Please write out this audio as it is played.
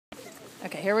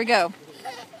Okay, here we go.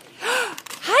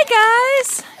 Hi,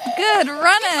 guys. Good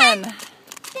running.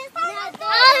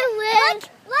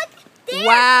 Look there.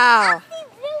 Wow. I see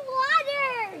blue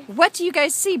water. What do you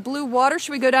guys see? Blue water?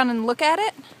 Should we go down and look at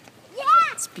it? Yeah.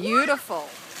 It's beautiful.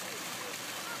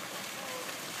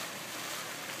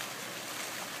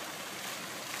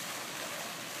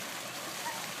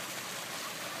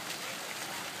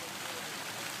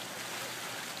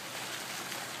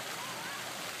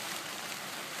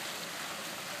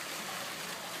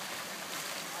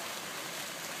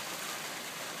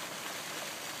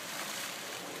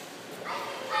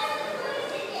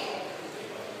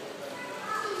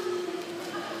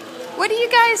 What do you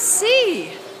guys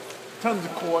see? Tons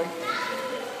of koi.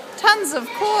 Tons of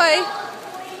koi.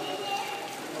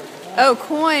 Oh,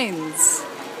 coins.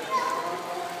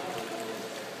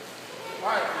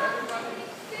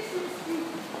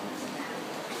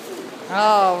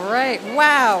 All right.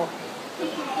 Wow.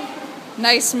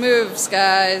 Nice moves,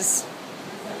 guys.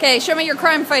 Okay, show me your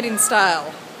crime fighting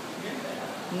style.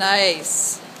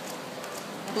 Nice.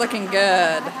 Looking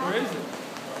good. Where is it?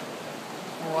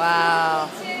 Wow.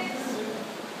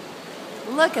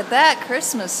 Look at that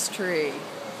Christmas tree.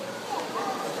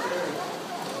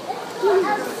 I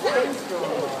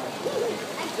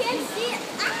can't see it.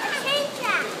 I can't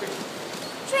catch.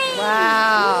 Train.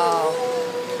 Wow.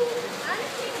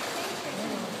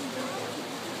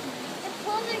 The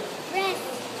polar red.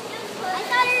 I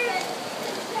thought it was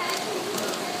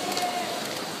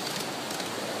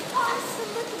awesome.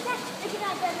 Look at that. Look at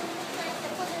that. That looks like the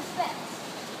polar red.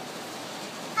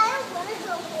 I don't want to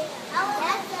go there.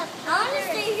 I want to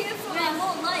stay here for my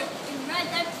whole life and ride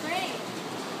that train.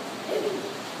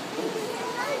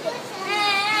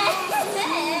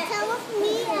 Come with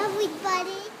me,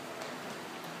 everybody.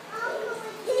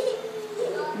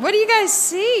 What do you guys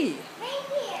see?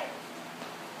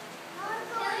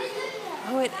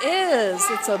 Oh, it is.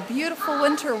 It's a beautiful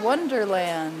winter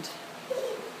wonderland.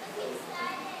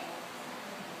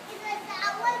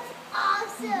 That was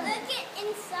awesome. Look at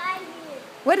inside here.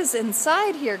 What is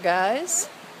inside here, guys?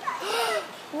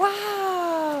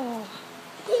 Wow.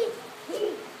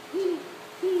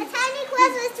 A tiny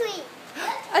Christmas tree.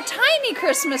 A tiny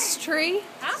Christmas tree.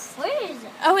 Where is it?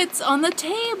 Oh, it's on the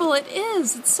table. It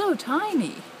is. It's so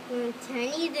tiny.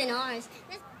 Tinier than ours.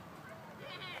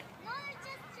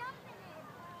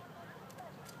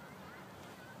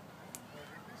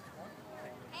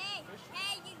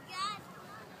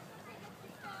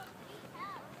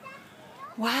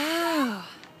 Wow.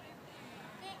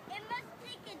 It must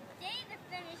take a day to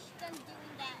finish them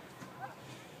doing that.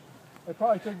 It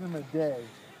probably took them a day.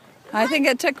 I think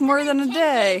it took more than a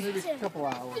day. Maybe a couple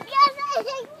hours. Because I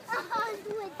think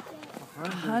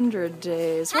 100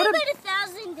 days. How What about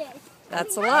 1,000 days?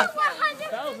 That's a lot.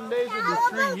 1,000 days would be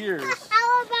 3 years.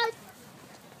 How about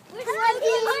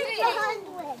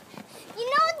 200? You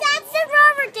know that's the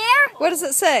over there? What does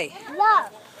it say?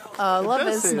 Love. Love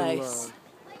does is say nice. love.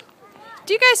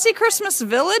 Do you guys see Christmas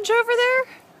Village over there?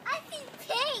 I see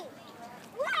pink.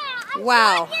 Wow.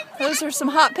 Wow. Those are some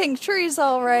hot pink trees,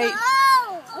 all right.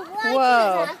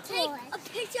 Whoa. Take a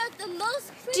picture of the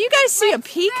most. Do you guys see a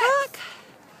peacock?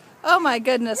 Oh my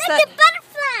goodness. Look That. at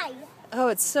butterfly. Oh,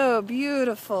 it's so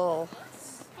beautiful.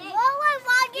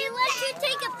 Hey, let you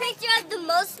take a picture of the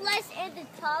most less and the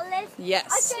tallest. Yes.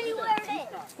 I'll show you where it is.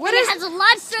 What and is- it has a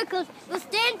lot of circles. We'll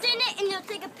stand in it and you'll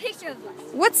take a picture of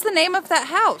us. What's the name of that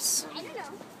house? I don't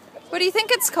know. What do you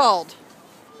think it's called?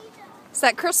 Is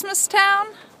that Christmas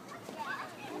Town?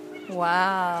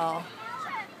 Wow.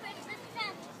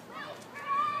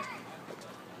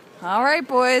 All right,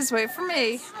 boys, wait for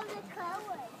me.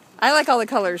 I like all the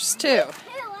colors, too.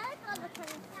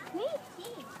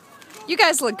 You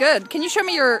guys look good. Can you show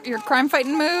me your crime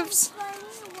fighting moves?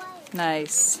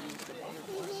 Nice.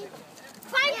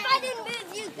 Crime fighting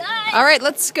moves, you guys. All right,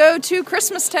 let's go to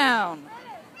Christmas Town.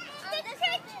 Look,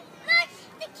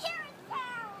 the carrot town.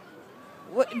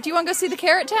 What, do you want to go see the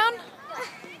Carrot Town?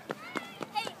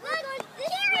 Hey, look, the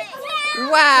carrot town.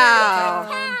 Wow.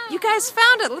 You guys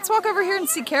found it. Let's walk over here and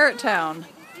see Carrot Town.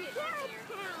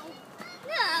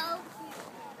 No.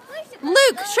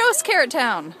 Luke, show us Carrot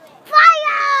Town.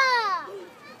 Fire!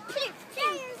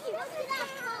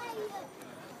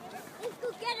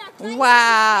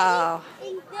 Wow.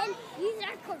 And then these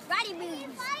are karate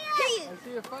moves. I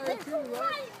see a fire too, look.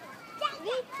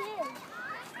 Me too.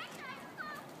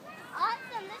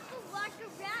 Awesome. Let's just walk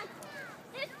around.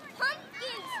 There's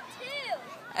pumpkins too.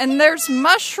 And there's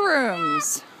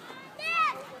mushrooms.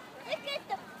 Dad, look at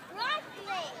the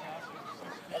broccoli.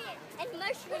 And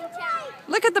mushroom town.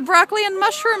 Look at the broccoli and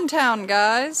mushroom town,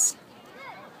 guys.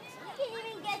 You can't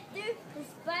even get through the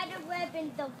spider web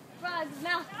in the frog's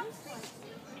mouth.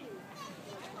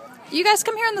 You guys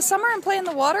come here in the summer and play in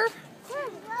the water?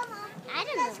 I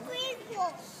don't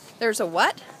know. There's a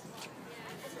what?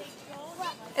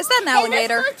 Is that an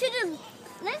alligator?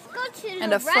 Let's go to the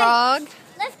And a right. frog?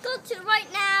 Let's go to the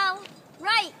right now.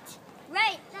 Right.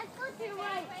 Let's go to the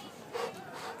right.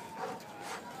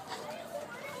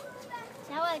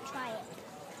 Now I'll try it.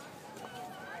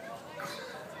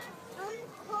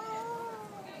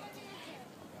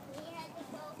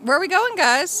 Where are we going,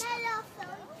 guys?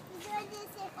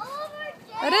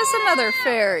 That is another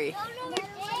ferry.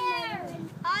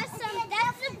 Awesome.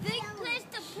 That's a big place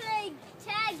to play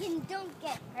tag and don't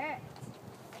get hurt.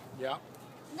 Yeah.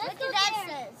 Look what that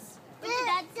says. Look what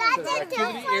that It's says. an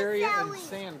activity area and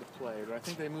sand to play, but I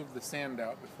think they moved the sand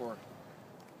out before.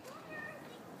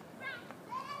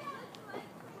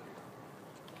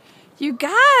 You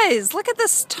guys, look at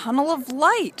this tunnel of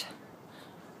light.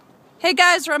 Hey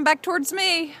guys, run back towards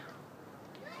me.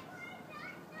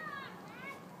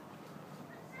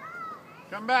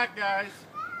 Come back, guys.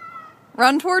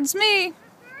 Run towards me.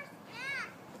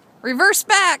 Reverse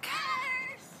back.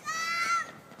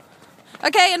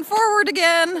 Okay, and forward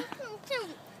again.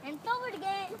 And forward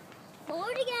again.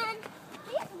 Forward again.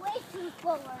 He's way too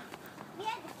forward. We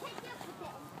have to catch up with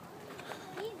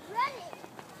him. He's running.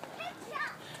 Catch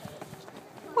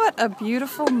up. What a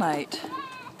beautiful night.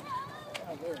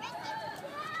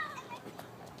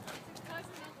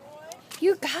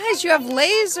 You guys, you have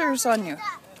lasers on you.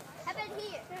 How about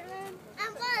here?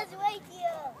 I'm Buzz right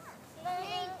here.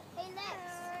 Hey, Lex.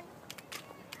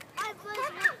 I'm Buzz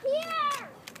right here.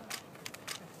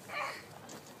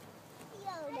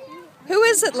 Who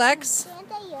is it, Lex?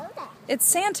 Santa Yoda. It's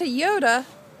Santa Yoda.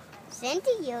 Santa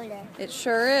Yoda. It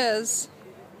sure is.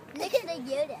 Look at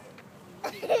the Yoda.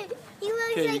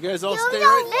 Okay, you guys all stay right.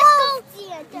 right.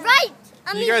 Let's go. Right.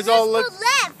 You guys all let's look. go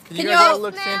left. You Can guys you all all-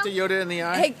 look Santa Yoda in the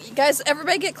eye. Hey, guys,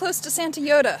 everybody get close to Santa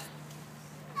Yoda.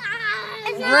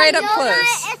 It's Right up Yoda.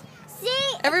 close.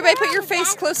 See? Everybody put your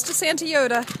face close to Santa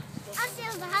Yoda. I'm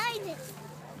still hiding.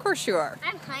 Of course you are.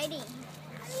 I'm hiding.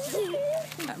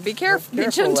 Be careful. Be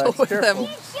Careful, gentle Lex, with careful.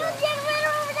 them. Shield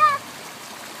generator over there.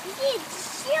 You see a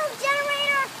shield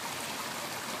generator?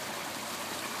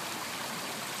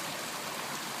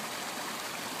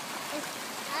 It's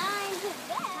time to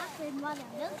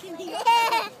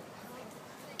back.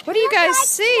 What do you guys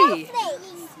see?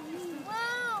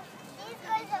 Wow, these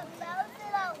guys have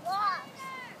melted a lot.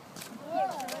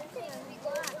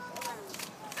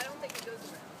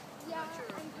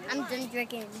 I'm done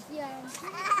drinking. You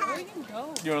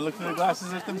want to look through the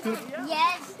glasses at them, Coop?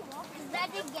 Yes. I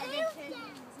didn't get it.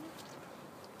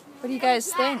 What do you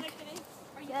guys think?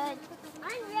 Good. I'm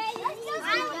ready.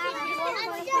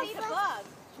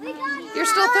 You're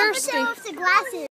still thirsty. The glasses.